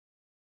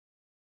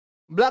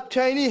Black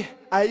Chinese,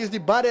 I use the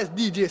baddest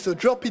DJ, so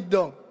drop it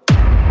down.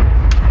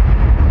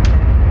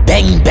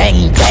 Bang,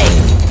 bang, bang.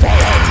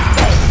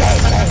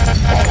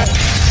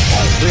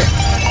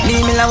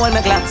 Leave me alone with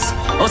my glass.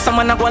 Oh,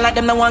 someone a go like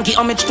them, no one give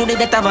homage to the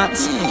death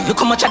advance. Look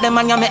how much of them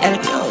man got me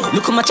help.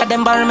 Look how much of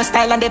them borrow my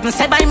style and they even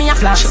said by me a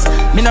flash.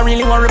 Me no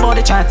really worry about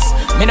the chats.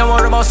 Me no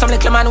worry about some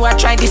little man who I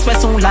tried this way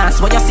soon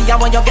last. When you see how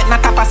when you get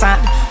not a facade.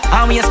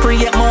 Always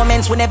create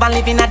moments we never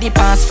live in at the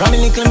past. From a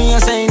little me I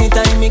say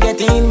anytime me get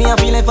in, me I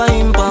feel like for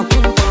impact.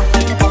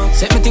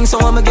 Set me things so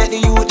I'ma get the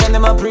youth and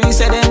them a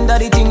pre-set end of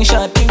the thing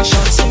shot,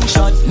 sing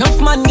shot. Enough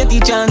man get the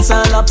chance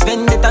and laps,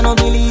 then that I no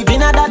believe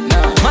in a that.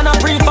 Man a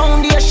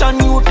pre-foundation,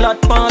 youth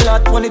lot, pan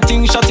lot. When the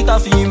thing shot it a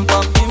fi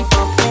impact.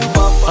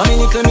 I mean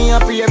little me a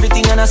pre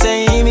everything and I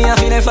say me a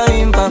feel like for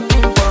impact.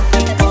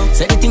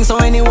 Set the things so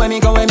anywhere me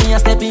go when me a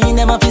step in,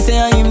 them a fi say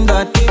I him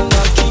that.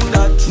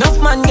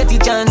 Enough man get the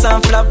chance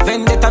and flap,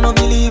 then that I no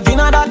believe in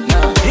a that.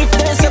 If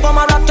they say come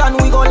a rap and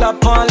we go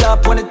lap on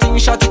lap, when the thing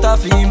shot it a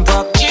fi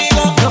impact.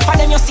 Enough of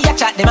them you see a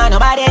chat, them a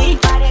nobody.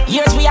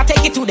 Years we a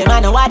take it to them a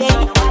nobody.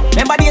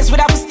 Remember days we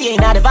have to stay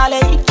in the valley.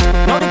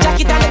 Now the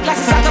jacket and the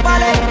glasses like a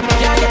ballet.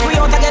 Can't get we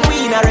out again,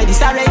 we in already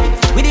sorry.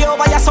 We the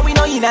over here so we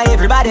know in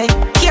everybody.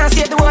 Can't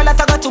save the world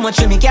that I got too much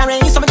to me carry.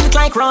 So me do it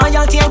like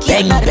royalty and keep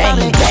it the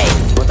family.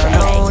 But I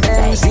know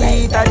them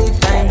see it at the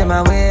time them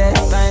a waste.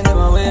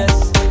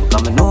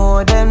 Come I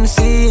know them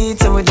see it,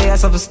 so we there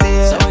so we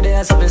stay.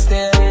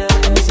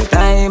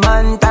 Time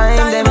and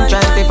time them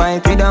try to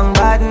fight we down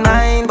bad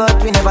mind,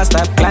 but we never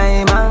stop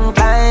climb and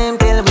climb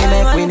till we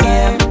make we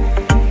name.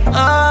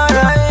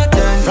 Alright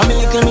then. From a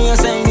little me I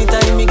say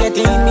anytime me get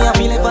in, me I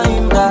feel like for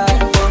impact.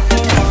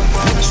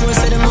 Make sure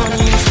say the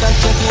money start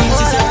checking,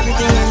 she say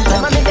everything in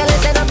time. Mama me tell her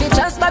say don't be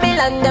just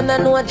Babylon, them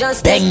don't know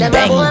just bang, them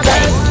bang,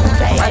 bang.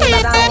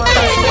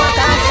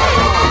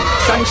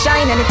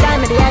 Sunshine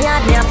anytime of the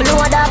yard me a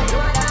float up.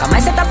 Come I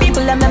set up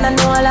people them don't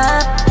know a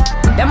lot.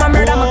 Them a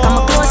murder me come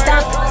a close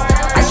stop.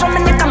 I saw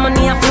me neck and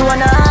money a flow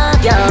up.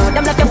 Yo,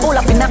 them like a pull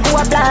up in a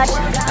cool blood.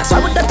 That's why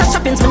we don't touch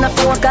shoppings when I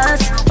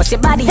focus. But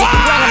your body you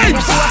can run and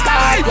you so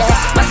hard.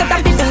 Yeah, I set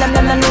up people them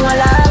don't know a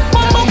lot.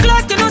 Bumbo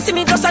clock you don't see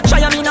me just a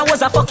try. I mean I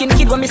was a fucking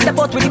kid when me step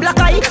out with the black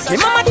eye. My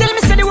mama tell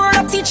me say the word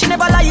of teaching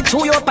never lie.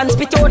 Chew you up and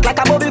spit out like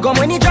a bubble gum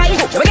when you dry. You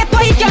get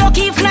why if you're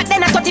lucky, if not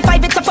then at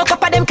 35 it's a fuck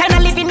up of them kind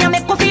of living you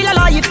make you feel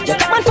alive. You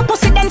take man for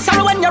pussy then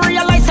sorrow when you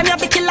realize them you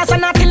have the killers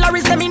and not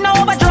killers them in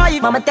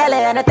overdrive. Mama tell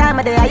her any time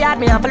of the yard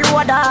me have to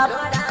load up.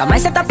 Come I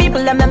set up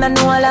people them know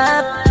a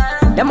lot.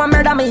 Them a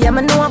murder me yeah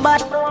me know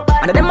about.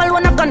 And them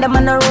alone have gun them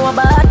and a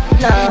robot.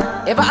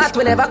 Nah, ever hot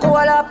will ever cool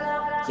up.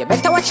 You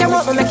better watch your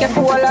mouth and make you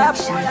fall up.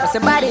 Cause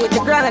your body hit the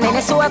ground and then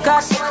you soak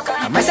up.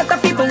 Come I set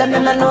up people them know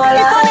a lot.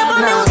 If I never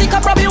music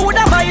I probably would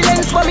have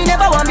violence. But me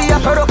never want be a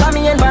product of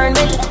me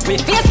environment. We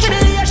face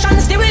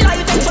tribulations still we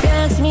life. If you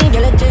ask me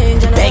girl a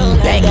change and bang,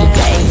 bang,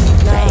 bang.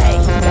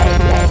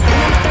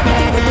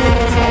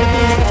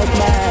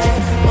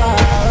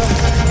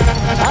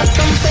 Have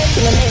some faith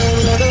in the name,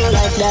 we don't do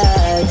like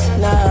that,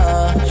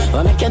 no.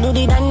 Or make you do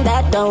the done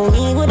that, no.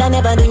 We woulda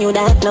never do you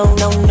that, no,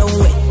 no, no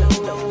way.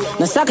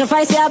 No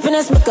sacrifice your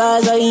happiness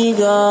because of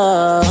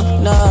ego,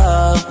 no.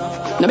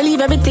 No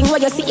believe everything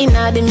what you see in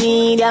the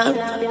media.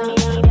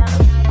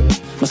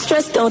 I'm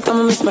stressed out,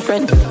 I'ma miss my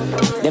friend.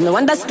 Them no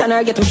understand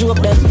or get to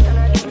joke them.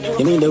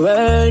 You mean the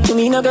world to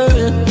me, no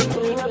girl.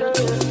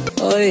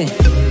 Oi,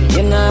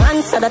 you no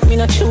answer that me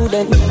not true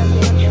then.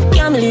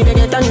 Can't believe you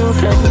get a new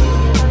friend.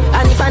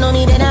 And if I know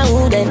me, then I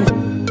wouldn't.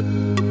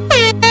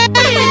 Bang,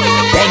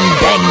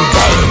 bang,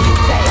 bang.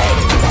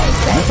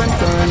 Different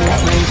turn,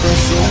 that's my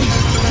impression.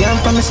 Can't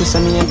promise you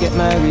some me and get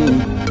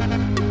married.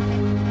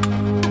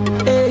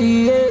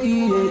 Hey, hey,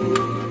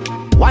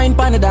 hey. Wine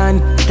pan the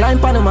dan, climb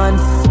pan the man.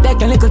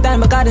 Take a little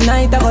time because the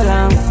night I go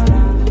long.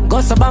 Go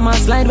Sabama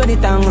slide with the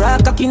tongue.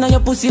 Rock cocky on your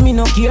pussy, me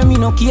no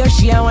care.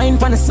 She a wine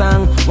pan the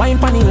song, wine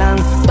pan the long.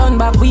 Turn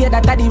back way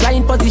that at the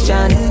right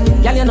position.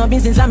 Girl you know been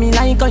since I me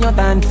like on your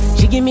tan.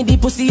 She give me the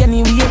pussy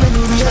anyway when the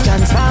real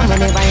transform.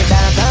 Whenever I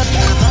talk up,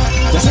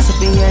 just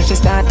listen here she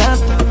start up.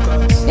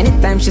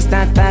 Anytime she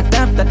start talk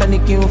up, that on the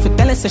cue for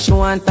tell her say she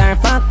want her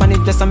fuck. When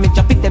it just a me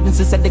chop it even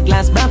since the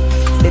glass broke.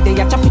 The day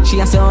I chop it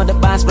she a say all the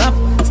bass rap.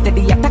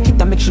 Steady attack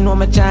it and make sure no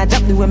me charge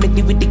up. The way me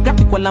deal with the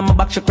graphic while I'm a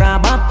back she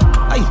crab up.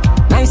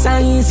 Aye, nice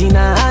and easy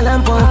now all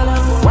and pull.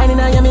 Whining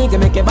on your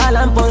make a ball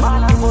and pull.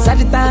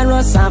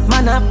 Sagittarius half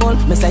man a pull.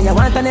 Me say you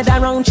want another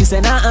round, she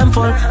say nah I'm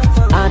full.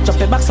 I chop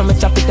it back so me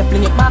chop it and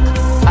fling it back.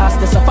 Ask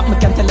the so fuck me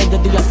can't tell her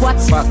you do your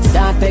squats.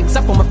 That takes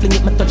up when me fling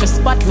it me touch your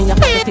spot. Me a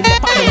pop it in the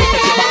pop me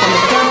take it back on the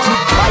country.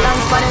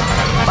 Balance on it,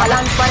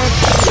 balance on it.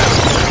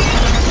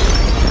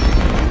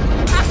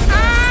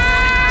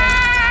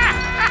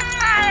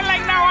 I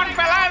like that one,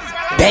 fellas.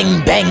 Bang,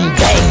 bang,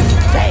 bang.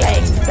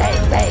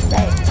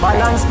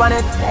 Balance on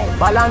it,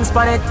 balance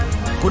on it.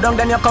 Put down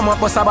then you come up,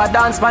 bust a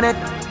dance on it.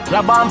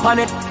 Grab on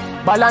it,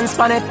 balance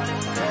on it.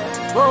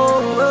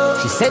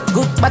 She said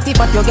good body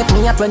but you get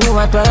me up when you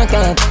want twerk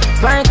it.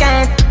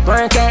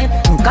 work it.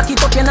 Cock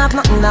it up, you not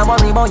nothing to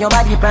worry about. Your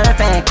body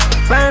perfect,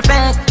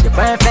 perfect, you're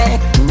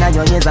perfect. Now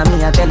your ears and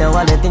me, I tell you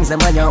all the things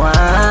that when you want,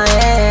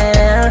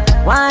 yeah,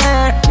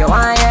 you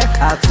want, yeah.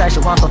 Ask her she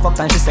want to fuck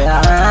and she say,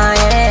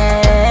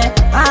 yeah.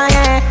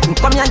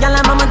 Come here, girl,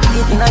 and mama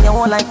deep in your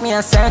hole like me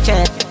and search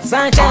it.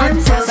 Rate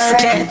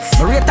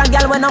a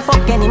girl when I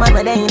fuck any man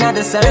where they in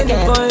the circuit.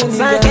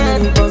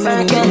 Circuit.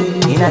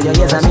 Inna your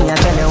ears and me, I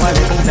tell you all the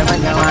things that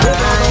when you want.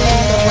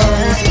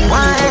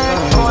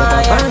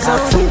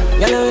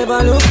 Girl, you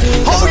ever look me?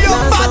 Oh, you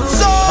fat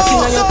soul! I think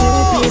that you're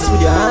pretty peace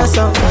with your ass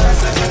up.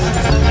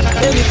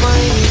 Baby,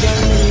 find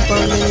me.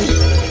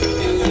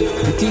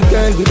 Pretty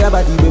girl with a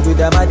body, with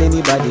a bad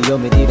anybody. You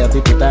me need a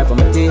pretty type of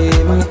my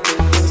team.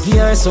 Give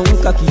her some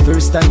cocky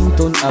first time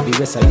turn I'll be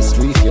rest of the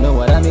street, you know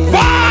what I mean?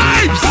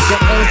 Vybz! She's a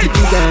healthy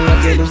girl, I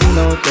tell you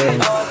no tell.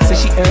 Say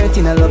she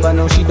hurting a lover,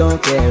 now she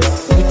don't care.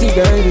 Pretty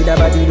girl with a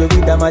body, with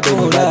a mad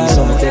body,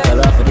 so me take her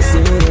off for the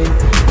scene.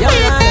 Yeah,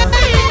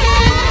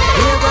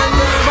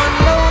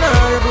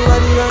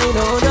 everybody right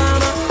now,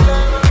 drama.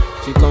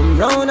 She come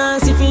round and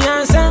see for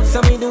herself,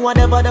 so me do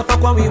whatever the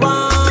fuck what we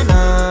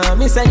wanna.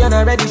 Me say you're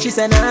not ready, she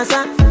say nah,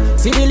 sir.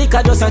 See the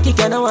liquor just a kick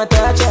and now I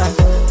touch her.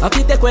 I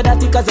fit take with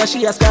that cause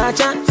she a scratch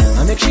her.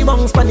 I make she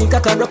bounce panic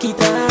and rock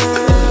it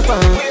up.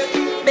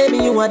 Baby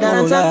you a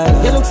dancer.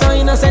 You look so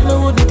innocent,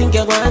 no would you think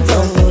you're going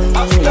to.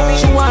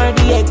 She wore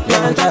the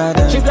eggplant.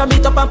 She grab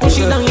it up and push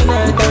it down in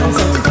her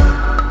dancer.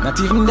 Not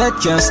even that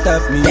can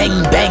stop me.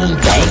 Bang, bang,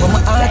 bang. From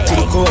my heart to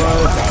the core.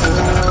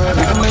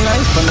 Living my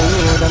life on the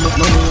road and make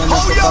money and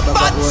oh, you're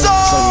bad so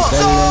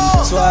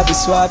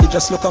Swabby,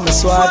 just look at me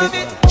swabby.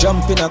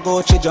 Jump in a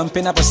Gucci, jump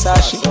in a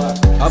Versace.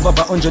 Have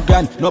over 100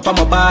 grand, no up on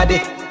my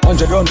body.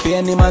 100 round for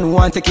any man who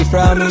want take it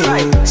from me.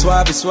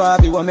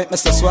 Swabby, what make me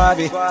so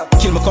swabby?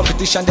 Kill my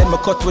competition, then me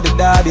cut with the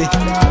daddy.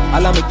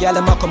 All of me gal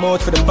them come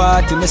out for the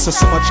party. Miss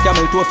so much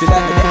camel toe feel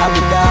like me the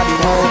happy daddy.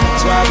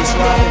 Swabby,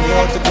 me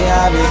out to the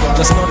hobby.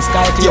 Just know the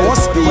sky to you. Want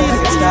speed?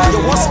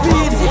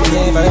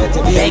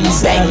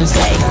 Bang, bang,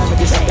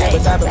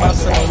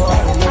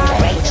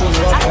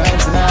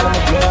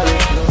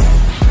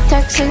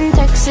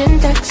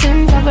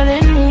 Texting,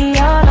 juggling me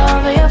all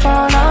over your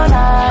phone all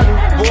night.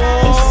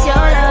 It's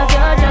your love,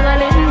 you're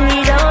juggling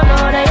me, don't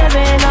know that you've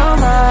been on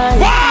mine.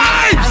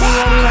 I'm the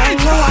only one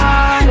you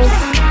want it.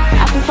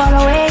 I can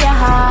follow where your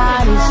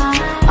heart is.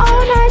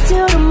 All night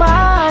till the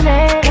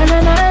morning.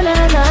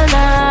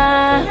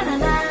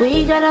 Na. We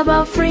got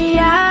about 3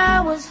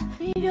 hours.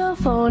 Leave your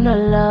phone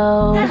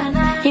alone.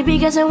 He be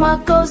guessing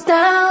what goes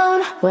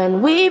down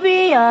when we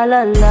be all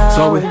alone.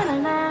 So we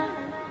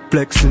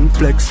flexing,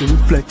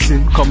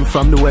 coming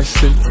from the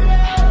western.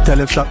 Tell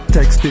him stop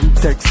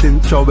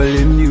texting,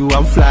 troubling you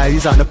and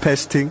flies on the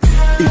pesting.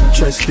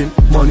 Interesting,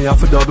 money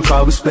off a double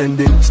car we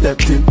spending.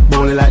 Stepped in,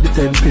 bowling like the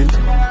 10 pin.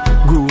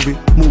 Groovy,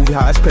 movie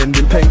high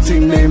spending,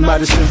 painting name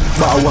Madison,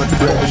 but I want the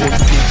version.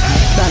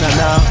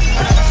 Nah.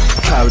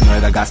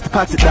 Paranoid, I got to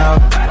pat it down.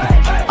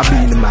 I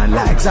be the man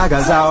like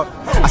Zaga's out.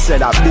 I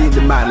said I be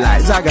the man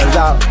like Zaga's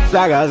out,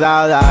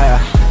 yeah.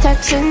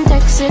 Texting,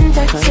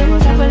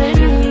 juggling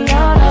me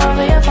all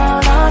over your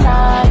phone all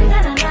night.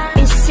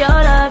 It's your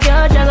love,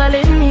 you're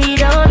juggling me,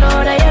 don't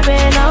know that you've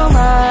been on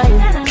mine.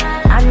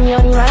 I'm the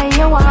only one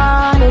you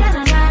want it.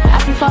 I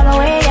can follow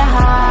where your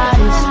heart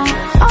is.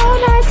 All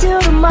night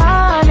till the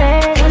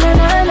morning.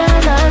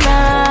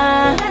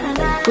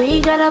 Na.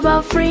 We got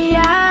about 3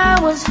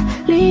 hours.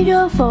 Leave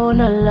your phone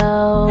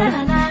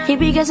alone. He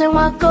be guessing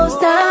what goes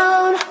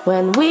down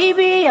when we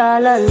be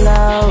all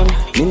alone.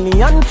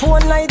 Million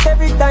phone light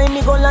every time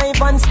me go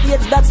live on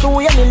stage, that's the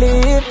way me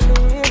live.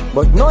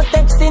 But no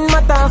texting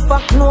matter,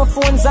 fuck no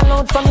phones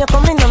allowed from you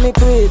coming on me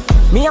crib.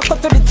 Me a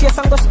cut to the chase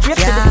and go straight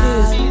to the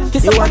keys.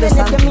 Kiss up on the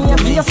neck and me a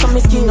kiss some me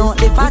skin.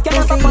 The fact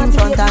you see in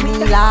front of me,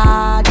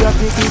 lad, you're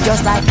pretty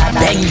just like a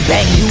bang,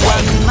 bang. You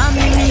want me,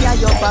 mommy, me a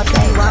your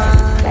papi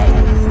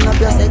one. Up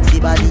your sexy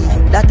body,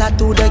 that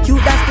tattoo the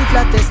cute, that's the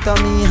flattest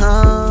of me,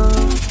 huh?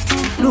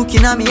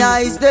 Looking at me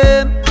eyes,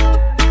 them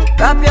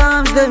wrap your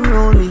arms, them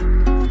round me.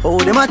 Oh,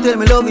 them a tell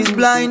me love is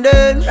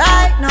blinding.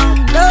 Right now,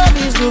 love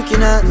is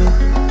looking at me.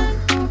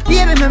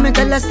 Baby, let me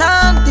tell you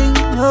something.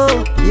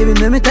 Oh, baby,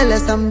 let me tell you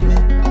something.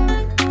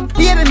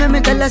 Baby, let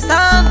me tell you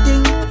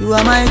something. You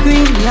are my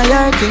queen, me are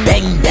your king.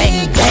 Bang,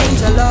 bang, bang. Ik vind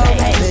je love,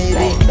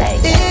 baby.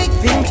 Ik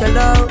vind je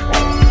love.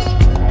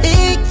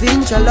 Ik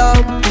vind je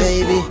love,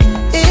 baby.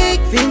 Ik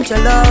vind je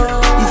love.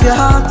 If your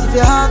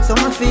heart, so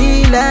my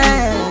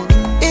feeling.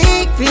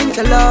 Ik vind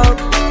je love.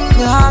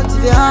 Your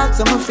heart,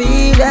 so my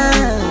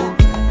feeling.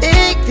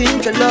 Ik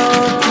vind je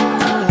love.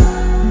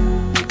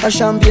 A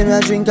champagne we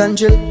drink and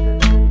chill.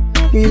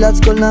 Real at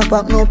school not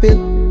pop no pill.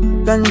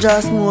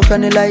 Ganja smoke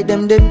and they like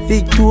them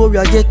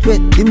Victoria get wet,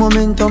 the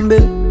momentum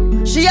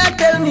bill. She a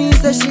tell me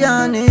say she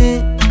on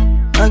it.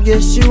 I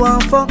guess she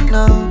want fuck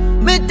now.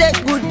 Me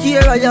take good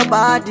care of your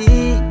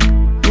body,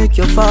 make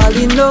you fall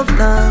in love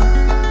now.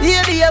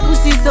 Baby your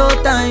pussy so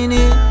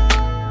tiny,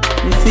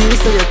 me feel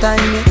so you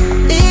tiny.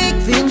 Ik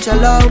vind je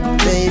love,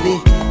 baby.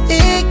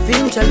 Ik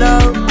vind je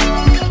love.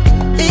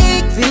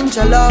 Ik vind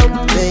je love,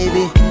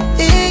 baby.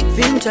 Ik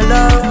vind je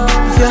love.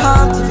 If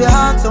your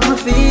heart, so me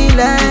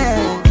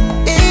feeling.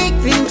 Ik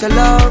vind je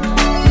love.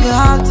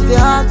 If your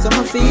heart, so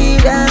me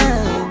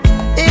feeling.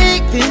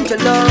 Ik vind je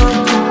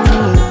love.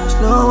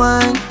 Slow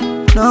wine,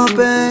 no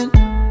pain.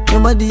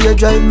 Your body you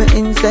drive me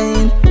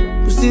insane.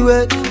 Pussy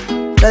wet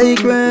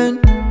like rain.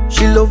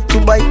 She love to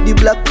bite the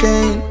black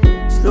cane.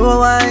 Slow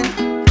wine,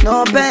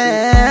 no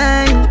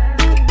pain.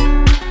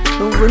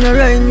 Don't wanna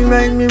ride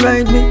me.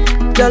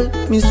 Girl,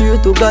 me swear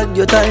to God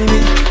you tie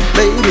me,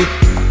 baby.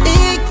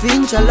 Ik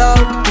vind je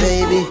love,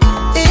 baby.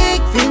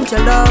 Ik vind je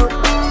love.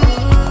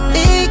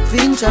 Ik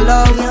vind je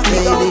love,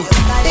 baby.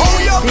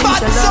 Ik vind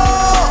je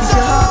love.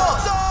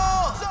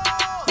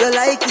 You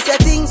like you say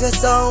things you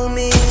saw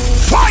me.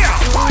 Fire!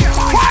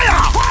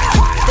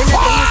 Then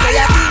you say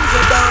your things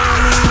you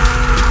down me,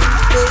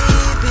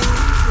 baby.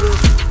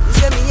 You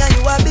say me and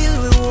you a bill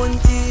we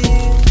want it.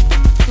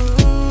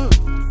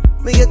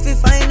 Me get to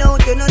find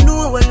out you don't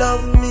know what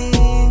love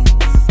means.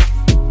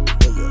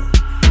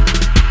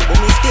 But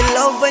me still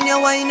love when you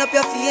wind up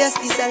your face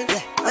yourself.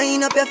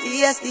 Wind up your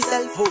face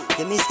yourself.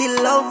 Yeah, me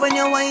still love when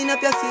you wind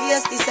up your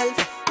face yourself.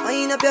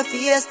 Wind up your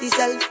face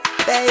yourself,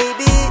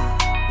 baby.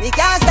 Me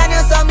can't stand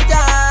you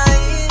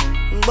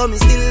sometime, but me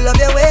still love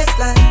your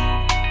waistline.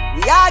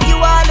 We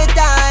argue all the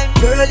time.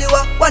 Girl, you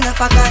are one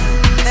of a kind.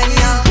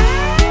 Anyhow,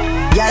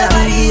 your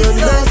body is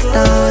so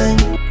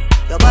good.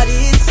 Your body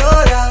is so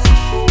right.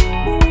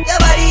 Your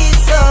body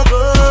is so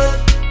good.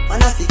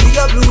 And I see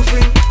your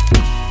blueprint.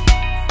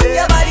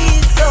 Your body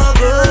is so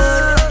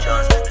good.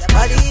 Your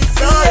body is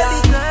so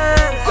right.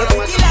 You're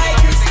pretty like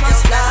Christmas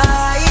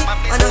light.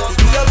 And I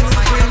see your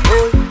blueprint.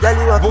 Oh, girl,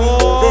 you are been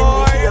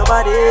me for your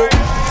body.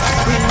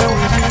 Bring me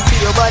with you for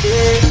your body.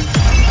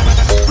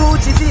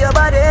 Gucci for your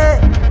body.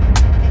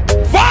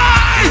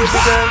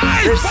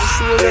 Let's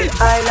show that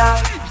I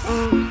like.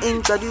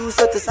 Introduce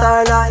her to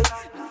starlight.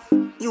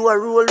 You are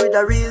roll with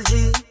a real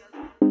G.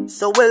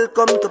 So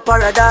welcome to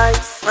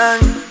paradise.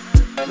 And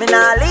me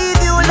nah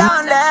leave you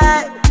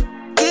lonely.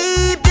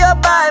 Keep you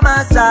by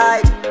my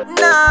side.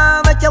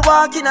 Nah, make you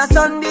walk in a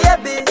sun,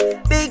 baby.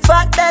 Big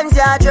fat Benz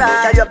you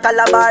drive. Carry up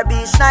Calabar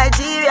Beach,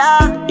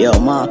 Nigeria. Yo,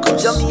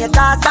 Marcus.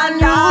 Jamaica,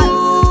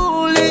 Sunday.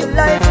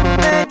 Life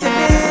make you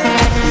live.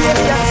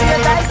 Baby, I see a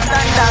nice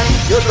standard.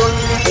 You don't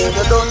reach,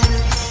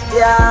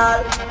 girl.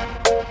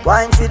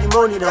 Wine for the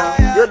money now.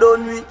 You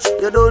don't reach,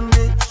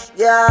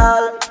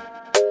 girl.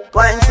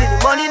 Wine for the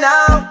money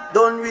now.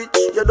 Don't reach,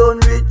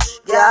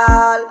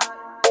 girl.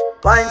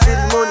 Wine for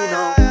the money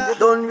now.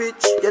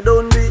 You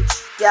don't reach,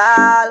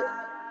 girl.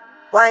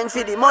 Wine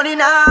for the money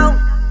now.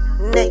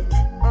 Nick,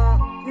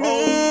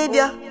 need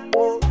ya,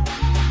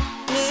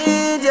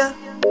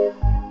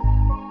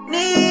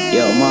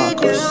 Yo,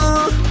 Marcus.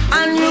 I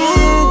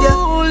need ya,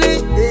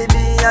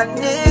 baby, I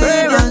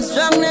need ya.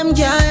 Strong them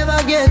can't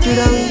ever get to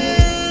them.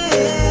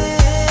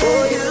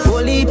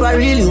 Holy for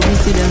real, you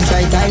see them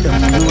try tie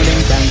them. Know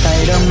them can't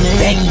tie them.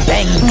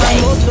 Bang.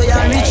 Most way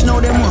are rich, now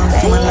them want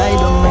to lie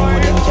down. Know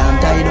them can't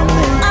tie them.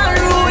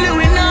 Unruly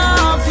we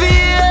not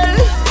feel.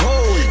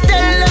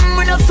 Tell them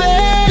we not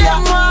fail.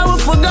 Them want we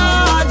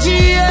forgot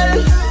jail.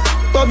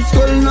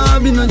 Popcaan now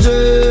be no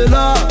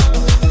jailer.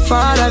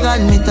 Father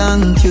God, me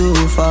thank you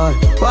for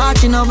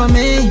watching over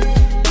me.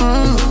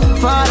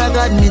 Father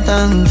God, me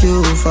thank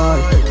you for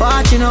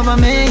watching over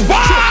me.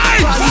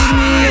 Forgive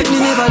me if me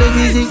never the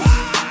physics.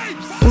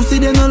 Who see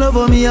them all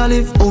over me, I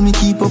live. Oh, me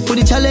keep up with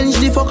the challenge,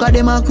 the fucker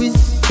them a quiz.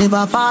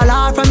 Never fall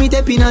off from me,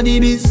 tapping on the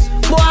biz.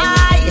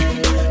 Boy,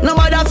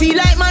 nobody feel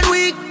like man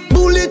weak.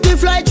 Bullet to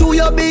fly through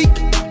your beak.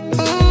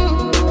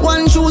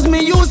 One shoes me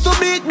used to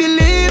beat.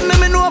 Believe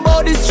me know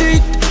about the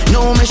street.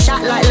 No, me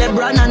shot like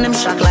LeBron and them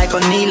shot like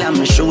O'Neal. And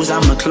my shoes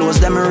and my clothes,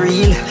 them are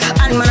real.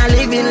 And man, a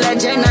living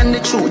legend and the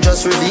truth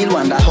just reveal.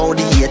 Wonder how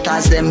the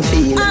haters them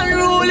feel.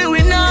 Unruly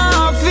we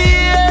not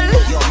feel.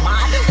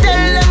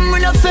 Tell them we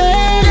not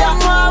fail. Them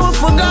why we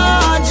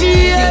forgot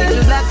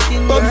jail.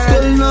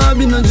 Popcaan now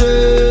be no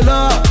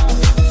jailer.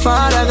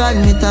 Father God,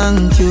 me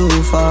thank you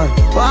for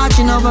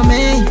watching over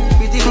me.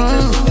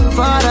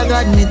 Father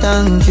God, me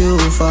thank you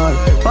for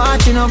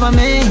watching over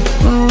me.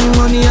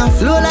 Money a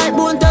flow like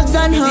Bone Thugs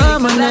and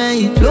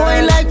Harmony.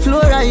 Flowing like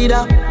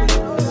Florida.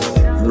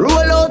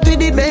 Roll out with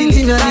the Benz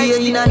in the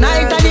day. In the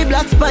night of the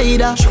Black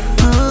Spider.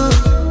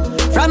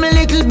 From a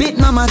little bit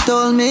mama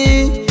told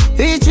me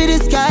reach for the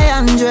sky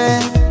and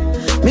dread.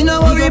 Me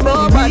no worry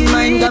about bad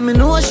mind, cause me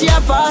know she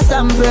a fast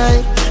and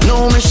pray.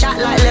 No, me shot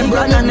like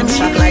LeBron and them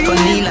shot like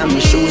O'Neal. And my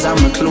shoes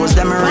and my clothes,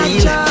 them are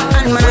real.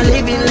 And man, a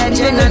living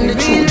legend and the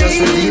truth just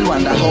reveal.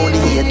 Wonder how the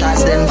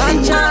haters them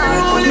feel.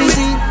 You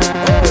see,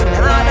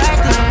 them are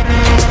dirty.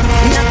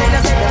 Me a tell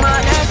you say them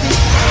are dirty.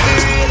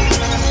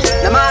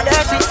 Them are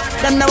dirty.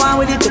 Them the one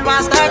with it to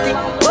pass 30.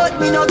 But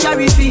me no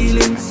carry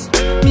feelings.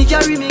 Me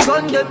carry me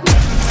gun them.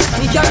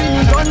 Me carry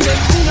me gun them.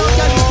 Me no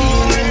carry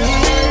feelings.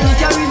 Me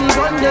carry me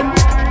gun them.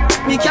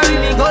 Me carry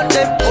me gun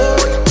them. Oh,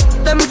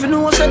 them if you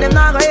know so them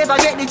not gonna ever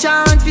get the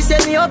chance to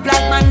set me up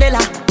like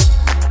Mandela.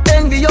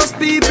 Envious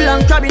people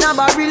and crab in a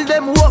barrel.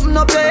 Them open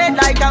up your head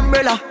like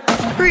umbrella.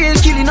 Real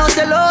killing no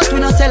sell out, we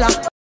no sell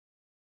out.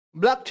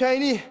 Black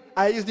Chinese.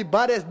 I use the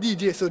baddest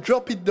DJ, so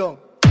drop it down.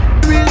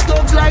 Real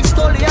thugs like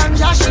Stolly and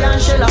Joshy and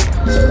Shella.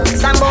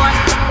 Some boy,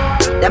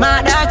 them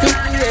are dirty.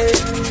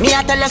 Me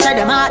I tell you say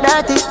them are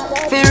dirty.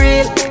 For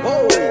real,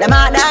 them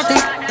are dirty.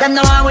 Them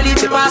no one will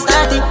leave you past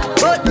 30.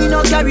 But me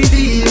no carry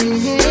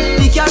feelings.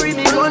 Me carry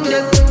me gun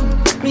them.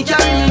 Me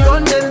carry me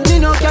gun them. Me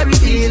no carry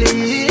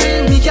feelings.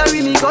 Me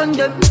carry me gun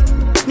them.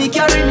 Me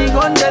carry me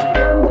gun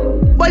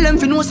them. Well them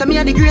fi know say me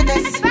are the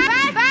greatest.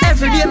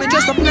 Every day me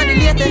dress up in the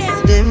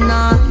latest. Them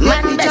nah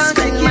Man best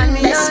friend,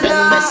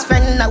 best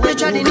friend. Now we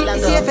try to do the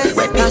safest.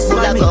 Where people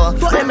a go,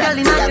 where men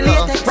a go,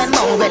 where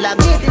mongrel a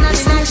go.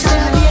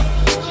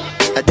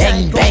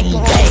 Bang, bang, bang.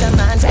 A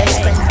man's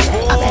best friend.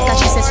 Africa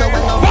she says so I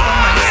know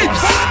man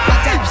sips.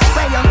 What up,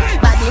 where your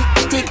body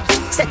tick?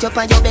 Set up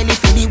on your belly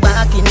for the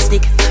walking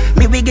stick.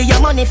 Me we give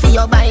your money for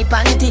your buy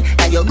panty.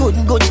 And your good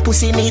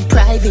pussy need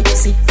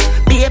privacy.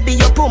 Baby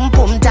your pum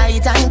pum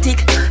tight and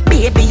thick.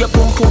 Baby your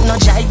pum pum no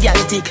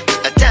gigantic.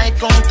 A tight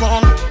pum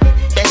pum,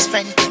 best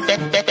friend,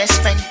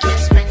 best friend.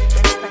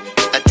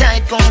 A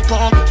tight pum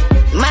pum,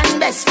 man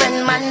best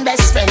friend,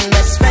 best friend.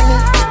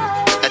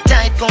 A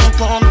tight pum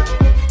pum,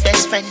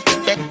 best friend,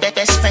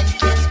 best friend.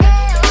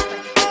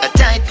 A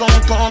tight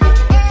pum pum,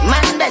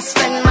 man best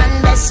friend.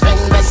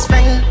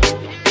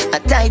 A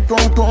tight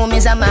pum pum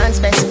is a man's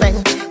best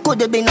friend.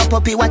 Coulda been a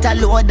puppy, what a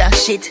load of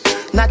shit.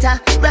 Not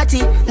a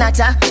ratty, not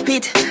a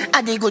pit.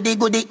 A the goody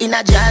in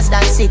a jazz,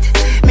 that's it.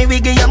 Me we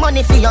give you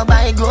money for your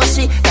buy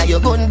grocery. Cause your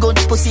good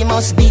pussy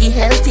must be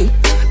healthy.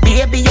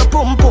 Baby your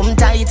pum pum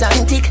tight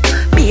and thick.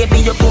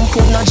 Baby your pum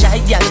pum no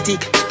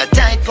gigantic. A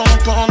tight pum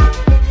pum,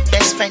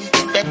 best friend,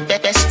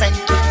 best friend.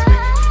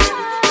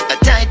 A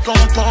tight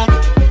pum pum,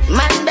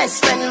 man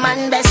best friend. A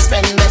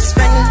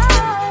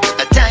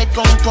tight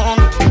pum pum,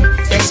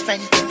 best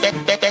friend,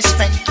 best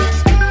friend.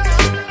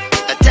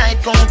 A tight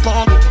pum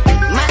pum,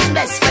 man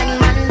best friend.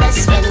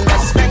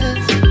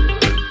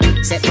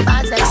 Set the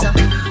bars like so,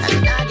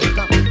 and now they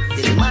come,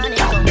 the money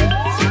come.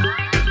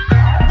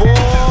 Boy,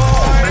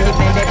 and the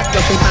bed,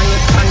 just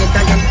bang it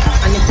again.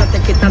 And if you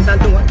take it as a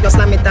door, just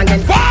slam it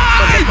again.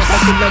 Bubble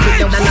sit down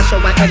and a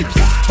shower head.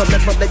 Bubble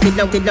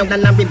sit down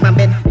and a river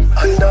bed.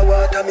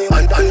 Underwater me,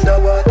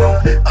 underwater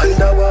me,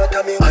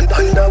 underwater me,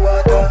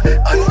 underwater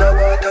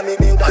me,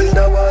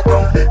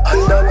 underwater.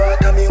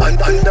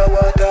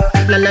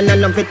 No,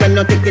 love it when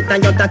you take it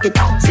and you take it.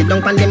 Sit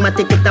down pan the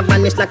matic, it a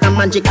vanish like a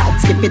magic.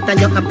 Skip it and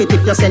you happy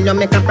if you sell, you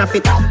make a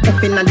profit.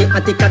 Up in the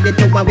attic, at the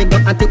tower we go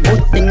at it.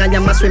 Good thing I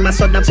am a swimmer,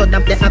 so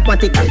that play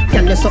aquatic.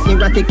 Can you so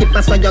erratic, if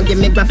I saw you give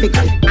me graphic.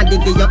 And the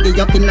give you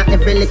in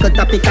every little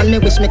topic. And me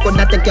wish me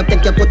coulda take you,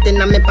 put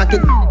in a me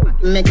pocket.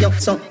 Make you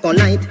so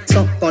polite.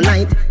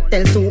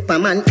 Tell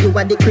Superman you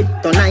are the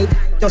kryptonite.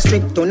 Just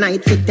strip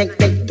tonight, fit take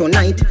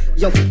tonight.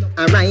 You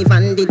arrive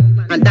and did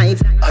and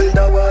dive.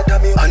 Underwater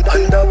me,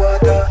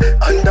 underwater me,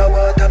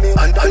 underwater me,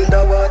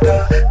 underwater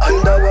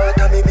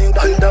me,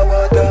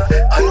 underwater.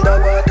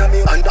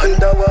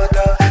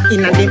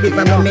 In a the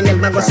river, but me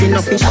never go see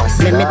no fish.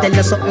 Let me tell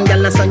you something,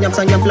 girl, so you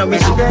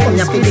flourish. Come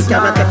here for the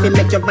carrot, if you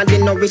make your body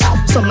nourish.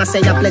 Some a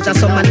say a pleasure,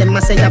 some of them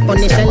a say a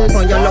punish.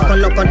 For your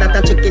loco, that a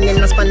chicken in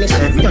a Spanish.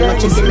 You're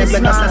not chicken, let me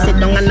just sit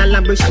down and a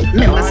labrish.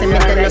 Remember, say me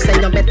tell you, say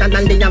you're better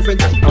than the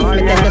average. If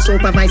me tell you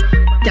supervise,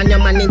 can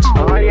you manage?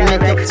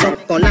 Make you so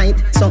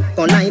polite.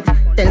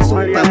 Tell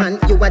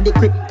Superman you are the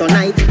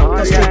kryptonite.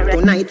 Just strip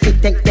tonight, fit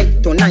take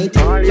tonight.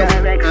 You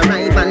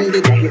arrive and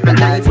did and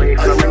dive.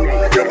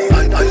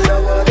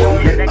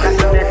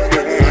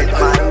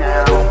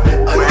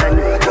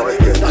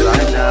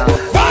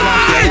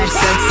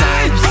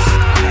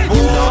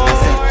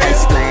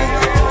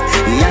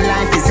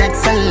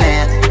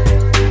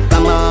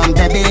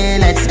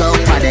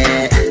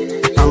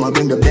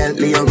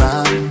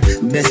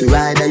 Best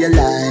ride of your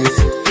life,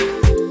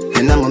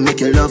 and I'ma make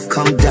your love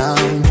come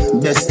down.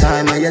 Best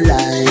time of your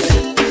life.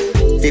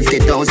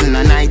 50,000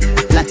 a night,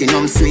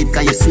 platinum sweet,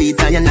 cause you're sweet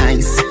and you're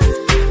nice.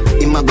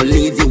 I'ma go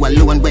leave you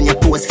alone when you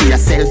pose for your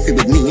selfie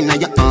with me in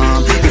your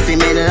arm. If you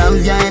made love,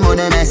 yeah, I'm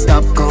gonna messed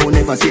up. Cold,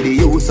 never see the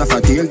use of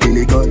a tail till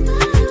it gone.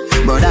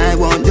 But I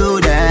won't do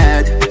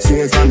that.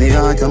 Straight from the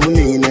heart, I'm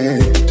mean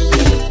it.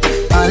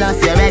 All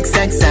of your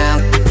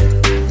XXL,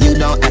 you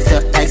don't have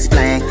to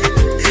explain.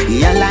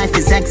 Your life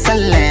is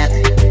excellent.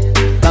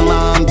 Come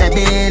on,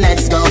 baby,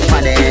 let's go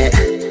party.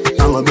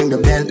 I'ma bring the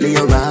Bentley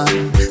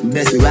around.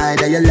 Best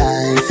ride of your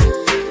life,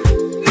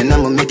 and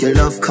I'ma make your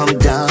love come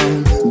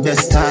down.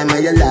 Best time of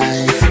your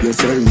life. Your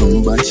cell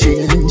number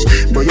change,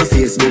 but your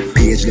Facebook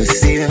page the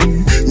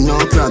same. No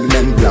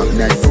problem, block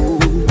that fool.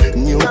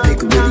 New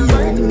pic with your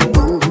new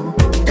boo.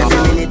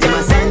 Every minute you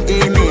must send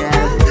email.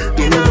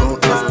 You don't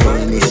have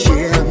any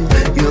shame.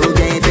 You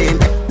gave him.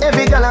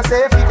 Every girl I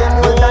say fit them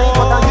all time,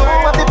 but I you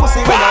have the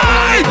pussy when I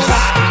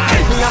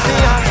me a fi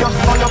ask you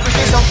for your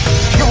pretty song.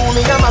 You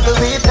me a muggle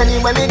with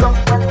anywhere me go.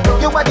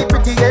 You are the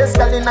prettiest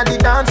girl inna the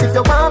dance. If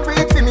you want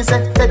breathe for me,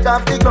 say take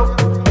off the glove.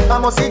 I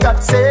must see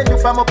God send you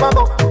from up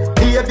above.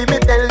 Baby me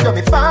tell you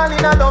me fall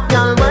in love.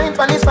 Y'all wine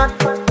pon this fat,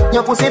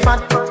 your pussy fat,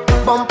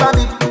 bumper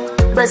big,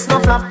 breast no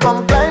flap,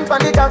 come climb pon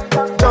the cock,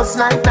 just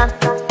like that.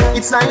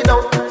 It's slide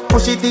out,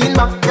 push it in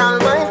back, y'all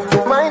wine.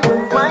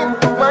 wine,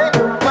 wine,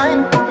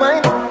 wine,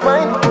 wine,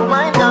 wine,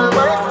 wine, girl,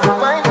 wine,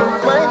 wine,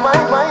 wine,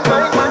 wine,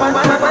 wine,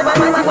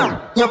 wine, wine.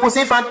 Your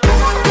pussy fat.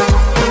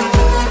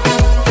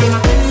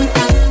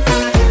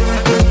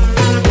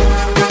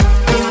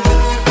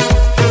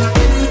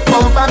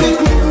 Bumper big,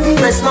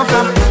 press no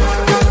flap.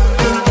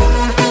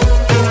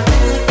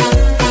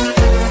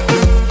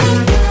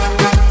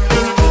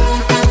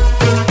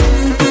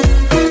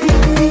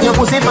 Your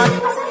pussy fat.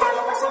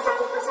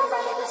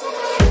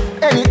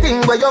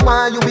 Anything where you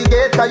want, you will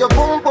get. Cause your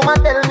boom boom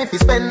and tell me if you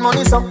spend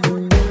money so.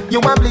 You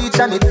want bleach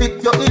and it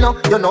fit you know.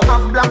 You know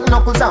have black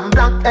knuckles and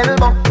black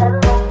elbow.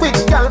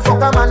 Which girl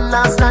fuck a man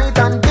last night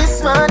and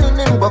this morning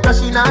him go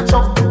crash in a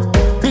truck.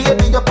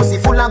 Baby your pussy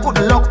full of good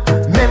luck.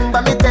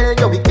 Remember me tell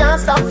you we can't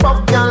stop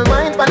fuck. Girl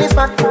wine pon this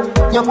fat.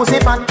 Your pussy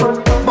fat.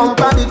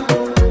 Bumper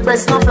big.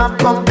 Breast no flap.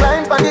 Come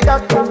climb pon the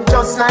cock.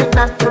 Just like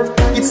that.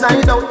 It's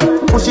slide out.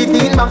 Push it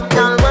in back.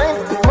 Girl wine,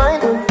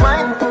 wine,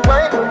 wine,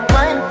 wine,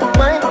 wine,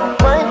 wine,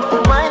 wine,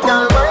 wine.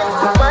 Girl wine,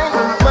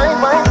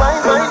 wine, wine, wine,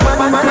 wine, wine,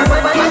 wine,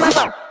 wine, wine,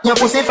 wine. Your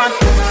pussy fat.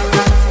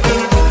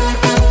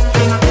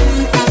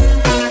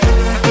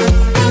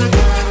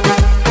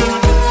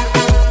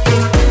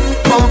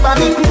 Bumper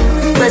big.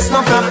 Breast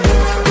no flap.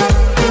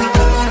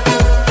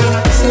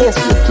 Yes,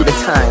 look to the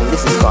time.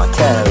 This is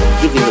Kartel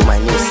giving you my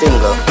new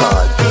single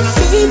called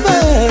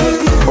Fever.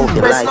 Hope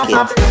you like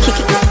it. Kick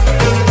it.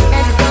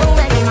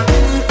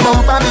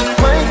 Bumper big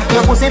wine,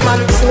 your pussy fat.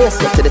 Yes,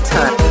 look to the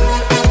time.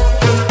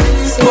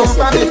 Yes,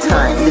 look to the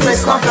time. This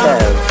is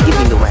Kartel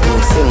giving you my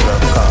new single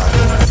called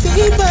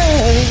Fever.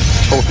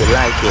 Hope you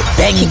like it.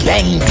 Bang,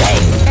 bang,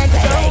 bang.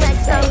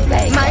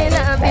 My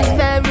love is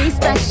very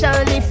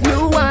special. If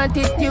you want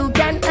it, you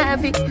can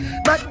have it.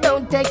 But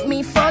don't take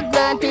me for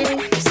granted.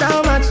 So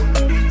much,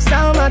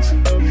 so much,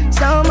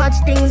 so much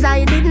things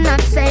I did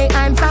not say.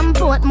 I'm from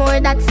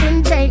Portmore, that's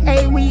in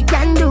J.A. We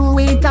can do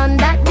it on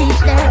that beach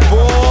there.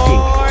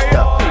 Dig,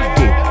 duck,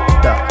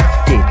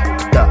 dig,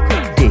 duck,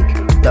 dig,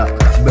 duck,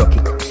 broke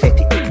it, set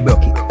it,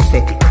 broke it,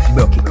 set it,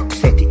 broke it,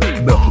 set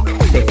it, broke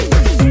it, set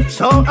it.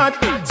 So hot,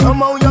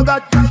 somehow you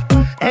got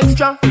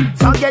extra,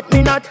 forget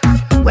me not.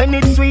 When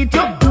it's sweet,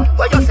 you,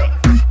 what you say?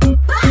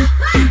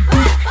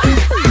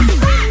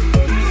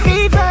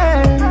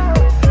 Fever,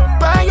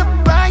 buy up.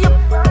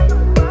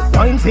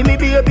 Wine for me,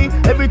 baby,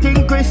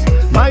 everything crisp.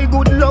 My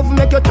good love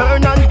make you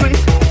turn and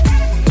crisp.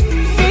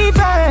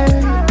 Fever,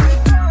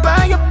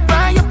 buy up.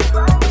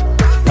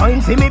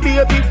 Wine for me,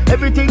 baby,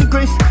 everything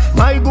crisp.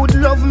 My good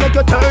love make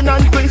you turn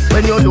and crisp.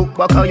 When you look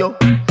back at you,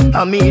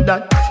 I made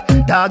that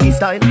doggy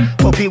style,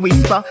 puppy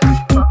whisper.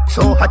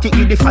 So hot it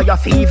give the fire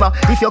fever.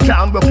 If you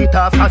can't broke it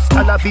off,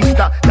 hasta la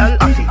vista. Girl,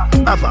 affy,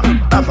 ava,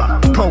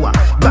 power,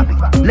 grab it,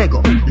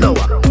 Lego,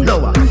 lower,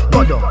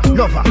 godo,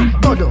 lover,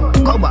 godo,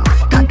 cover,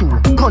 tattoo,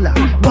 color,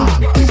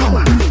 warm,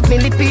 summer.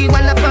 Millipede,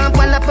 walla pump,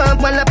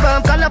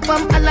 color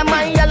pump, alla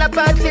my yalla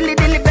bird, Philly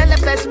dilly bella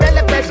best,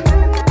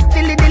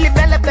 Philly dilly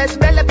bella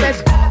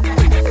best.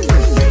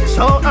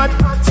 So hot,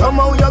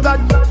 somehow you got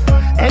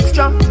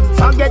extra,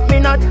 forget me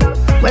not.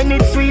 When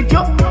it's sweet,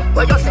 you,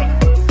 what you say?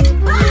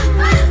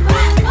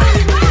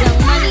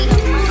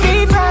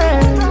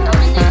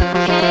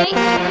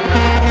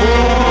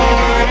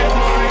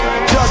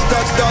 Just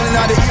touched down in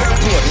the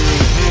airport.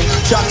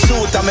 Track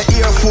suit and my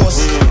Air Force.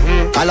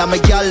 All of my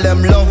gal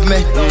them love me.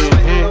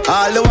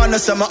 All the wanna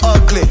say me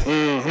ugly.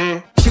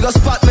 She go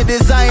spot me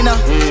designer.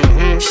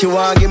 She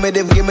want give me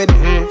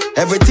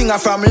everything I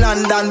from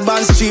London,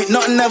 Bond Street.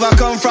 Nothing ever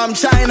come from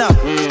China.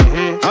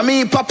 I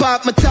mean pop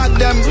up, me tag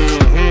them.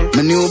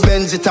 My new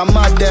Benz it a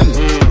mad them.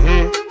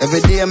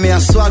 Every day me a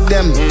swag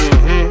them.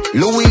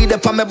 Louis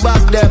up on me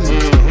back them.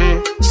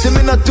 See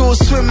me not too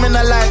swim, me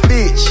not like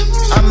beach.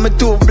 And me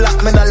too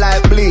black, me not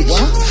like bleach.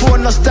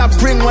 Phone no stop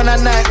ring when a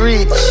night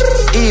reach.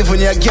 Even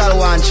your girl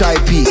want try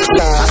peek.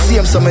 I see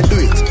him so me do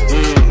it.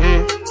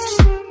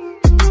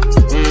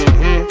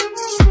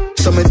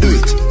 So me do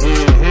it.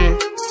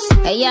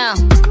 Hey yo,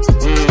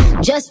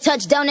 just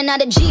touched down and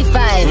out of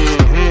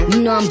G5.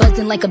 You know I'm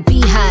buzzing like a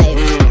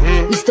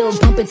beehive. We still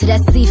bumping to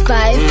that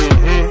C5.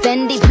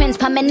 Fendi prints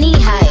pa my knee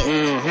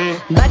highs.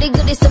 Body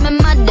good is some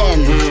mad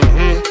them.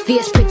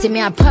 Fierce pretty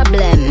me a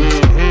problem.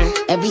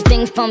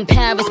 Everything from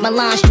Paris,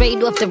 Milan,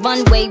 straight off the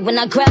runway when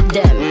I grab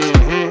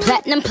them.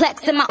 Platinum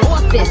plaques in my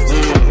office.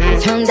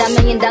 Turned that $1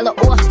 million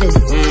office.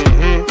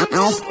 I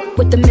don't f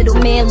with the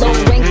middleman, low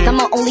ranks.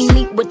 I'ma only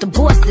meet with the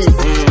bosses.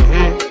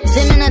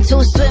 Swimming or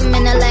two,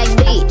 swimming I like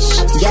beach.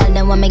 Y'all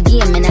know I'm a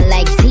game and I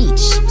like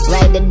teach.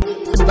 Ride the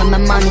when my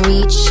mom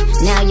reach.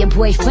 Now your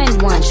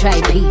boyfriend want try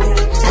peace.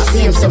 I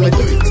see him so we do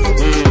it.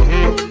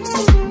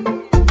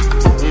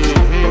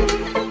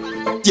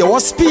 You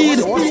want speed?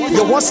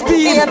 You want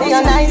speed? Baby,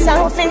 you're nice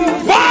and fit.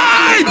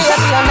 Vybz!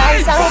 Baby, you're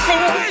nice and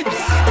fit.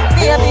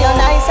 Baby, you're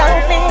nice and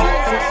fit.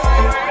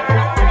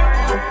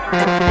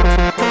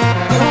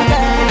 You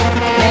can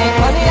make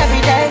money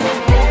every day.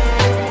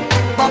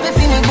 But if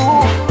you need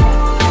boo,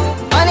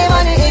 money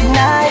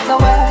ignite the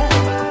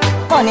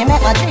world. Money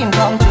make my dream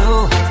come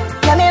true.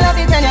 Let me love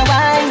you when you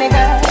wine me,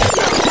 girl.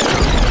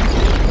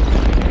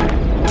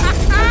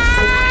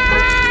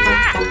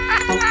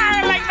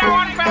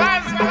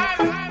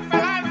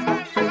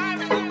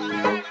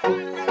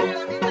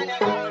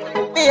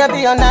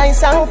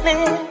 nice and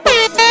clean.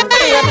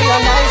 Baby,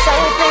 you're nice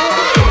and clean.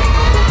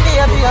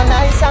 Baby, you're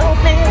nice and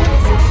clean.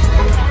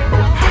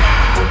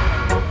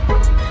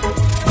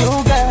 You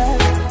girl,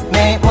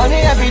 make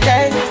money every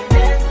day.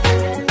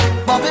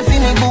 Bobby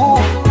Finny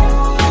boo.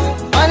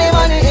 Money,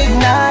 money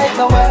ignite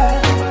the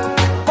world.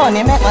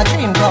 Money make my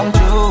dream come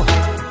true.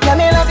 Let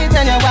me love it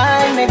and you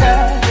wine me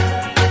girl.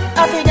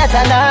 I forget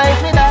a night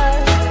with her.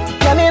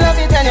 Let me love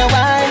it and you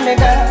wine me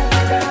girl.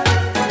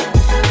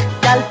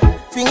 Girl,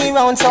 swing it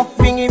round so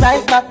bring it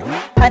right back.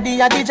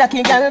 Addy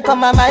Jackie girl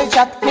come on my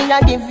track. Me a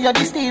give you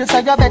the steel so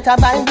you better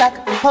buy black.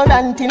 Hold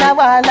on in a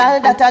wall all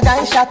that a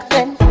gun shock.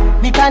 Then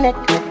we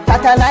connect,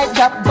 satellite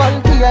drop.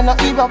 Volcano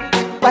erupt,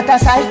 what a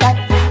sight that.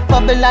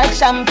 Bubble like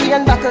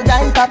champagne, buckle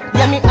dime pop.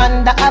 Yeah, me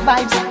under a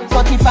vibes,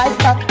 45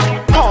 pack.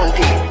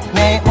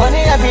 Make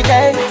money every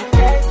day.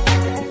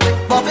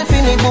 Bubble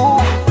Finny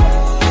boo.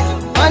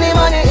 Money,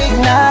 money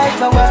ignite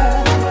the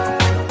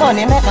world.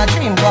 Money make my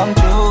dream come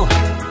true.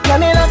 Let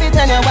me love it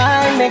and you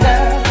wine me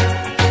girl.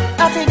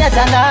 I forget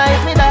a night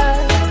with her.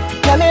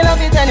 Let me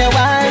love it and you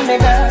wine me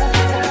girl.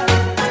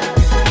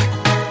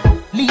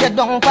 Lay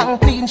down pan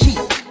clean sheet.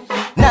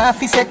 Now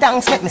if you say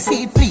thanks make me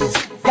see it please.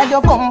 Yeah,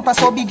 your bumper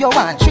so big you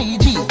want 3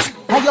 G's.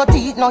 And your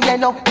teeth no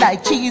yellow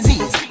like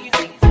cheesies.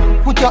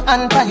 Put your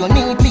hand on your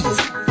knee please.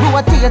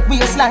 Rotate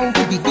waistline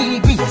to the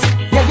degrees.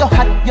 Yeah, you're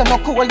hot, you're no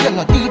cold, you're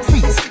no deep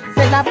freeze.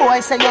 Tell a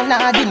boy say you're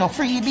not do no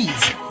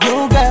freebies.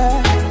 You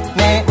girl,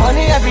 make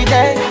money every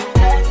day.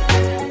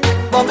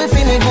 Bobby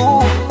Finny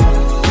boo.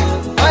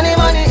 Money,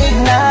 money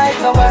ignite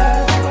the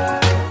world.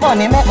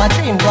 Money make my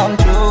dream come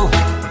true.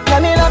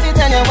 Let me love it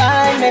and you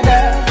wine me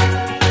girl.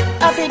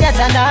 I forget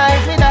a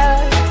night with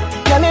her.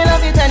 Let me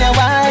love it and you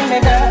wine me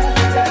girl.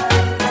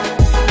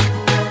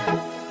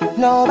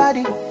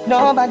 Nobody,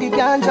 nobody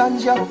can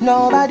judge you.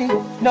 Nobody,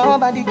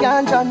 nobody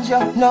can judge you.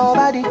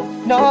 Nobody,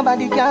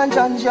 nobody can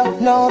judge you.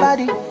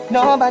 Nobody,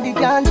 nobody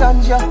can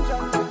judge you.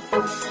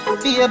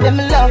 Baby,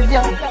 me love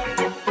you.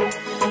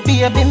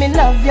 Baby, me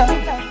love you.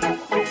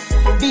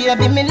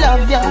 Baby, me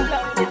love you.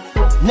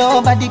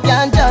 Nobody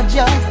can judge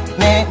you.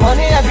 Make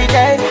money every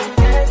day.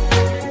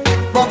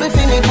 Bobby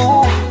Finny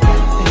boo.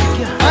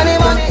 Money,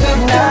 money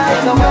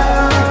ignite the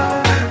world.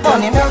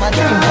 Money make my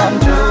dream come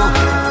true.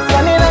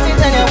 Let me love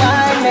it and you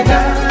wine me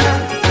girl.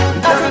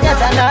 I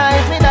forget a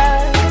night with her.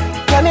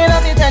 Let me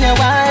love it and you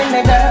wine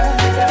me girl.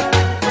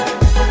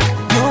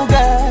 You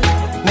girl,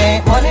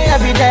 make money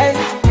every day.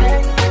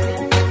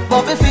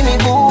 Bobby Finny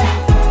boo.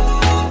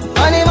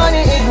 Money,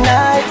 money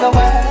ignite the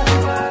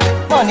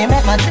world. Money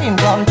make my dream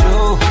come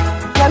true.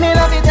 Let me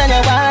love it and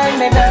you wine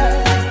me girl.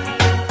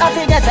 I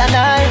forget a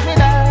night with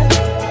her.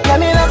 Let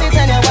me love it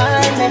and you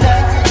wine me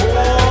girl.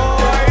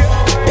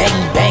 Bang,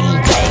 bang,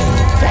 bang,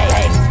 bang,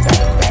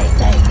 bang,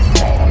 bang,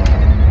 bang.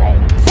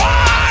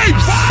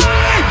 Vybz!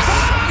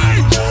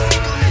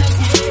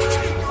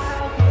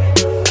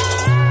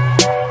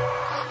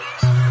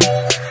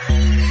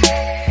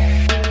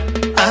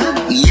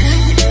 Yeah.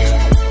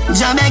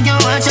 Jah beg you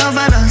watch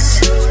over us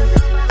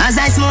as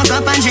I smoke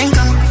up and drink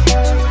up.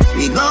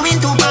 We going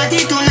to party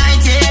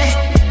tonight, yeah.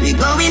 We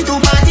going to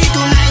party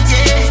tonight,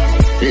 yeah.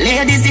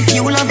 Ladies, if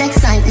you love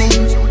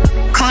excitement,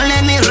 come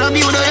let me rub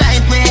you the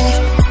right way.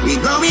 We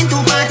going to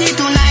party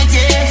tonight,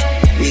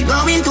 yeah. We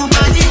going to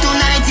party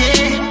tonight,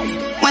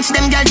 yeah. Watch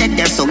them girls that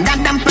they're so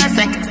goddamn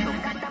perfect.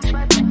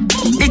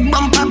 Big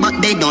bumper, but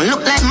they don't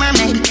look like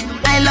mermaid.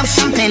 I love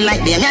champagne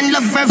like them and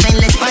love vervain.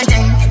 Let's party.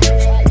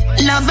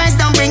 Lovers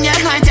don't bring your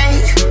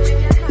heartache.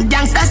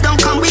 Gangsters don't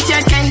come with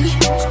your cake.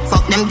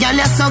 Fuck them girls,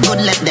 you're so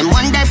good. Let them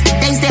wonder if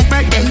today's their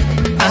birthday.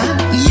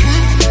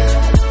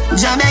 Yeah.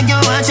 Jah beg you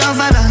watch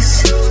over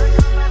us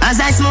as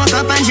I smoke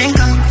up and drink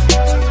up.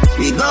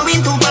 We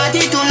going to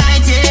party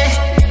tonight,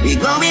 yeah. We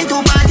going to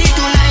party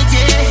tonight,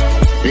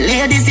 yeah.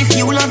 Ladies, if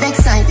you love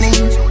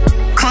excitement,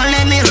 come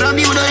let me rub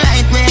you the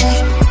right way.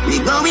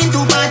 We going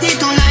to party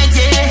tonight,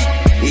 yeah.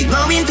 We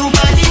going to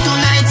party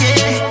tonight,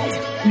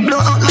 yeah. Blow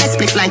out my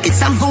split like it's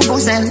some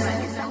vuvuzela.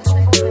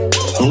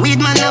 Weed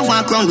man, I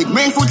walk around with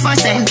brain food for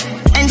sale.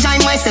 Enjoy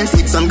myself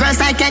with some girls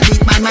I can't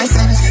beat by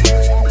myself.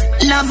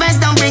 Lovers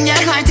don't bring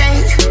your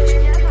heartache.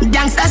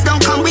 Gangsters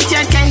don't come with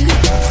your cake.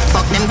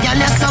 Fuck them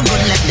girls, you're so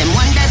good. Let them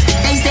wonder if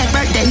today's their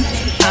birthday.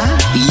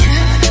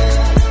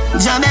 Yeah.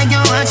 Jah beg you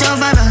watch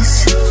over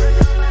us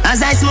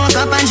as I smoke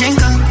up and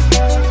drink up.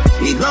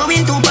 We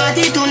going to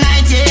party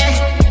tonight,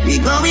 yeah. We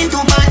going to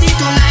party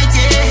tonight,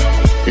 yeah.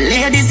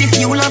 Ladies, if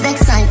you love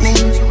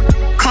excitement,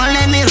 come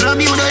let me rub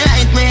you the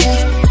right way.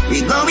 We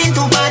going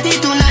to party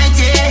tonight,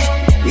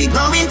 yeah. We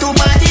going to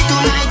party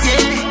tonight,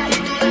 yeah.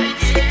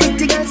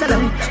 Pretty girls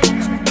alone.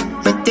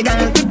 Pretty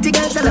girls alone. Pretty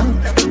girls alone.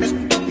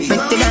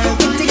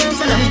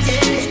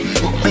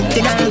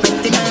 Pretty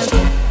girls.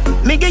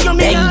 Me give you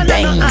me all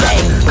bang, bang,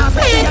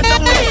 bang.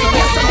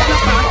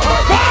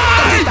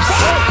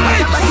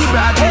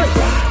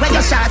 When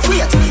your shots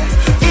wait,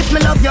 if me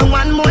love you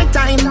one more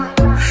time,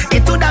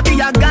 it would be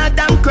a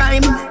goddamn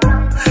crime.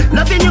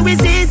 Loving you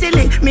is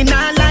easily, me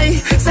not lie.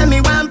 Say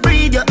me one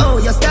breathe you, oh,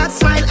 you start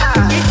smile.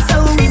 It's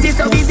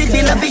so easy,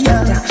 feel love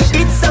ya.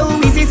 It's so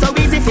easy,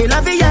 feel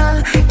love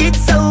ya. It's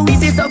so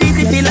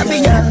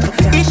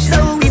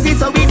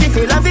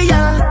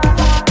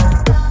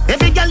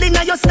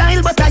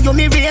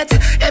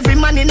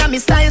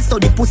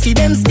pussy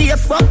them stay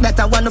fuck that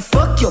I wanna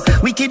fuck you.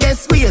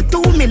 Wickedest way,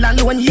 2 million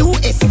on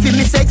US. If you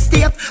me sex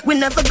tape, we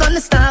never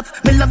gonna stop.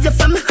 Me love you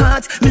from my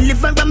heart, me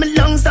liver and my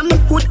lungs, I'm a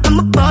hood, I'm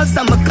a boss,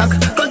 I'm a cock.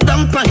 Go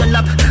dump on your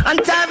lap.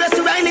 And Tyrus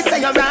Riley say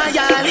you're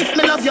royal. If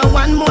me love you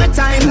one more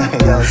time,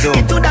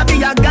 it would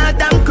be a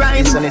goddamn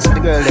crime.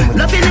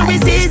 Loving you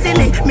is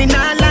easily, me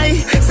not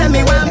lie. Say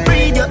me want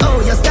breathe you,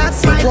 oh you start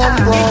smile.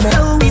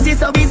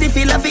 It's so easy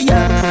feel love you.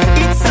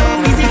 It's so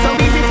easy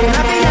feel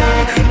love you.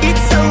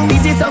 It's so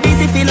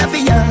easy feel love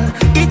you.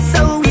 It's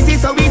so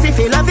easy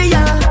feel love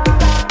you.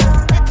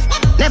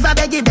 Never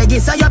beg you,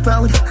 so you're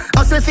proud.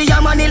 Hustle for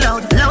your money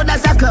loud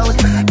as a crowd.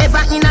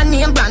 Ever in a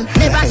name brand,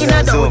 never in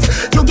a doubt.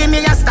 You give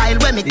me a style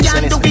where me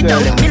can't do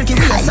without. Milky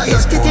way, so you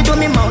sticky to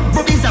me mouth,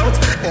 boobies out.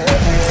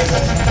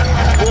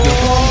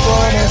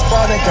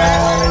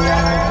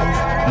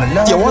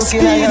 You want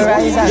speed,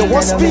 you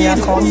want speed.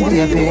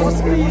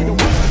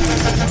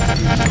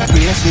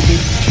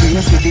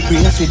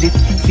 Brace with it,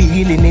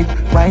 feeling it.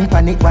 Wine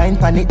pan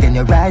it, then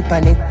you ride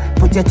pan it.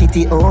 Put your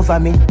titty over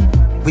me.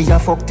 We are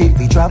fucked till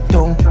we drop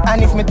down.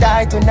 And if me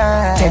die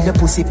tonight, tell the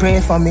pussy pray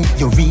for me.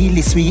 You're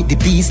really sweet, the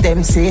bees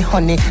them say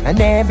honey.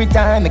 And every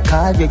time I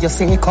call you, you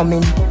say come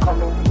in.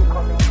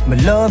 Me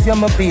love you,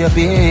 my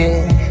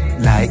baby.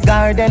 Like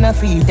garden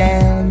of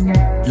Eden,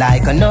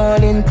 like an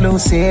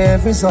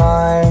all-inclusive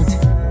resort.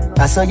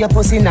 I saw your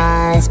pussy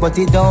nice, but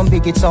it don't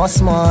big, it's so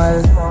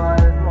small.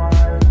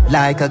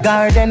 Like a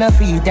garden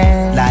of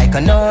Eden, like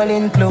an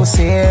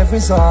all-inclusive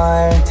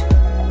resort.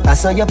 I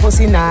saw your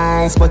pussy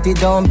nice, but it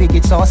don't big,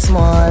 it's so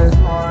small.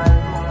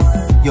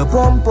 Your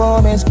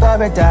pom-pom is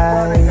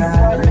paradise.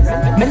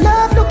 Me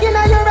love looking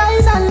at your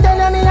eyes and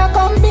then me a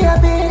come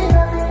baby.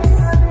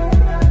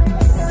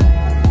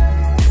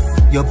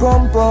 Your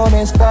pom-pom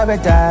is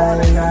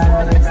paradise.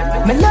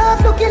 Me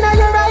love looking at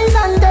your eyes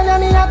and then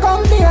me a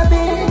come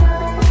baby.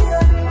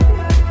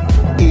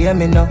 Hear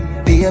me now.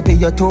 Baby,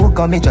 you too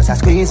come, just a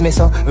squeeze me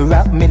so.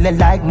 Wrap me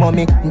like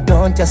mommy,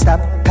 don't just stop.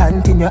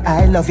 Continue,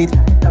 I love it.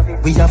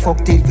 We are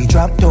fucked till we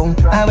drop down.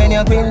 And when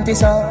you quint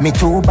this up, me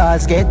 2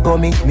 balls get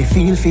gummy. Me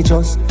feel fi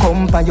just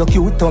come by your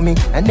cute tummy.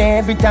 And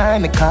every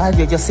time I call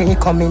you, you say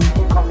come in.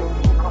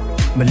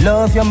 Me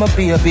love you, my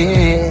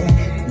baby.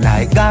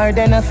 Like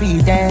garden of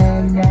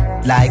Eden,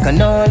 like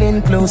an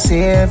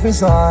all-inclusive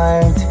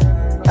resort.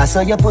 I saw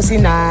your pussy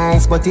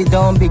nice, but it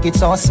don't big, it's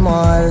so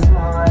small.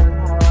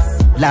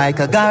 Like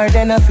a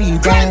garden of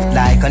Eden,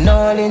 like an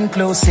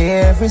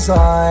all-inclusive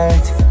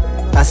resort.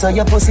 I saw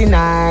your pussy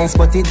nice,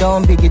 but it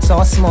don't big, it's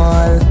so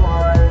small.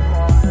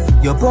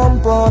 Your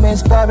pom-pom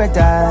is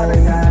paradise.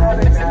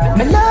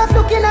 Me love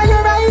looking at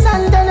your eyes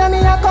and then me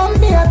a come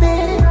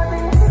baby.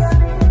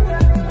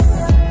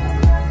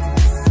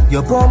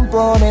 Your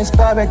pom-pom is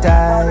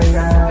paradise.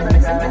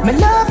 Me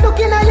love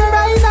looking at your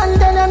eyes and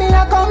then me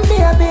a come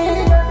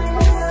baby.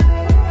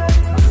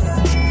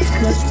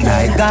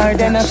 Like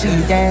garden of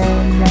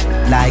Eden,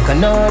 like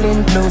an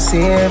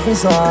all-inclusive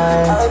resort.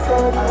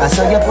 I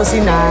saw your pussy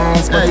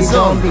nice, but it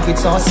don't big,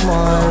 it's so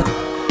small.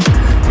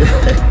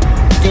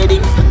 Steady,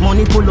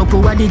 money pull up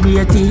over the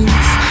greatest.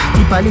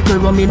 Keep a little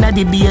rum inna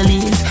the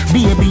Baileys.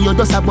 Baby, you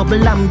just a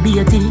bubble and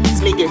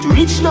beaties. Me get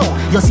rich now,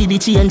 you see the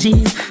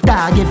changes.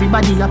 Dog,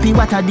 everybody happy,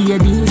 what a day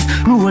this.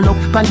 Roll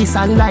up on the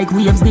sun like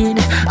waves did.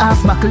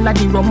 Half buckle of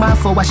the rum,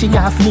 half hour she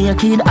half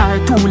naked. Her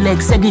 2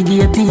 legs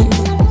segregated.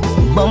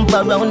 Bump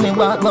around me,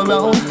 walk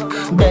around.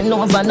 Bend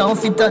over now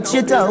if you touch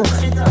it out.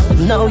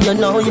 Now you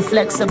know you're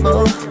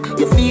flexible.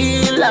 You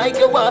feel like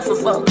you want to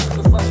fuck.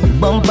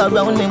 Bump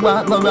around me,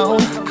 walk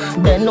around.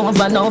 Bend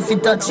over now if you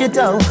touch it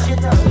out.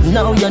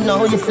 Now you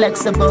know you're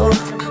flexible.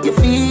 You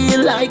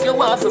feel like you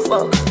want to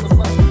fuck.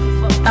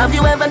 Have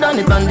you ever done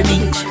it on the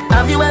beach?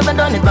 Have you ever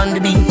done it on the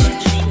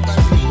beach?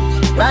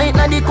 Right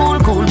now the cool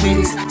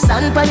breeze.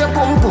 Stand by your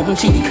pum pum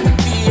cheek.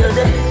 Feel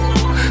the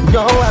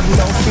don't have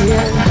no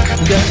fear,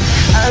 girl,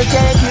 I'll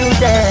take you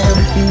there.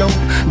 No,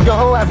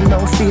 don't have no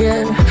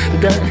fear,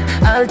 girl,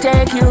 I'll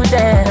take you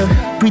there.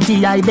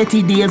 Pretty eye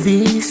Betty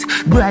Davis,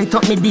 bright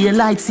up me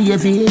daylight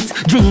savings.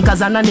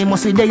 Drinkers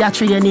anonymous with their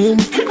training.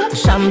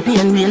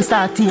 Champagne rain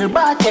start here,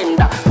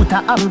 bartender. Put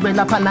a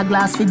umbrella on a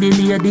glass for the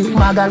lady.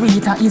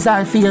 Margarita is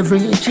our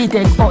favorite. She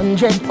take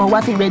 100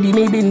 hours for ready,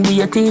 me been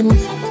waiting.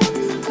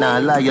 Nah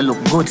lie, you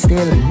look good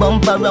still.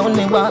 Bump around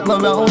me, walk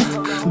around.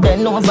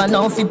 Bend over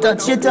now if you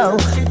touch it out.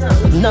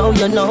 Now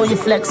you know you're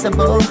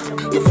flexible.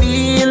 You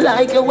feel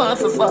like you want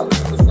to fuck.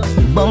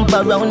 Bump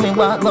around me,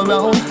 walk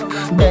around.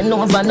 Bend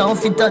over now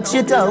if you touch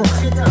it out.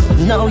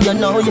 Now you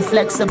know you're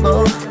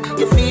flexible.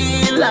 You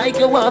feel like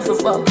you want to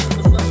fuck.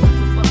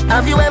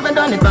 Have you ever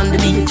done it on the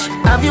beach?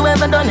 Have you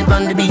ever done it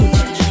on the beach?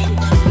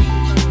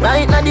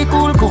 Right now the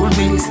cool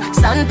breeze.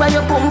 Stand by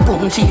your pum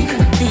pum cheek.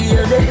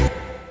 Feel the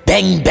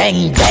bang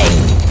bang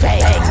bang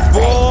bang.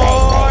 Boy.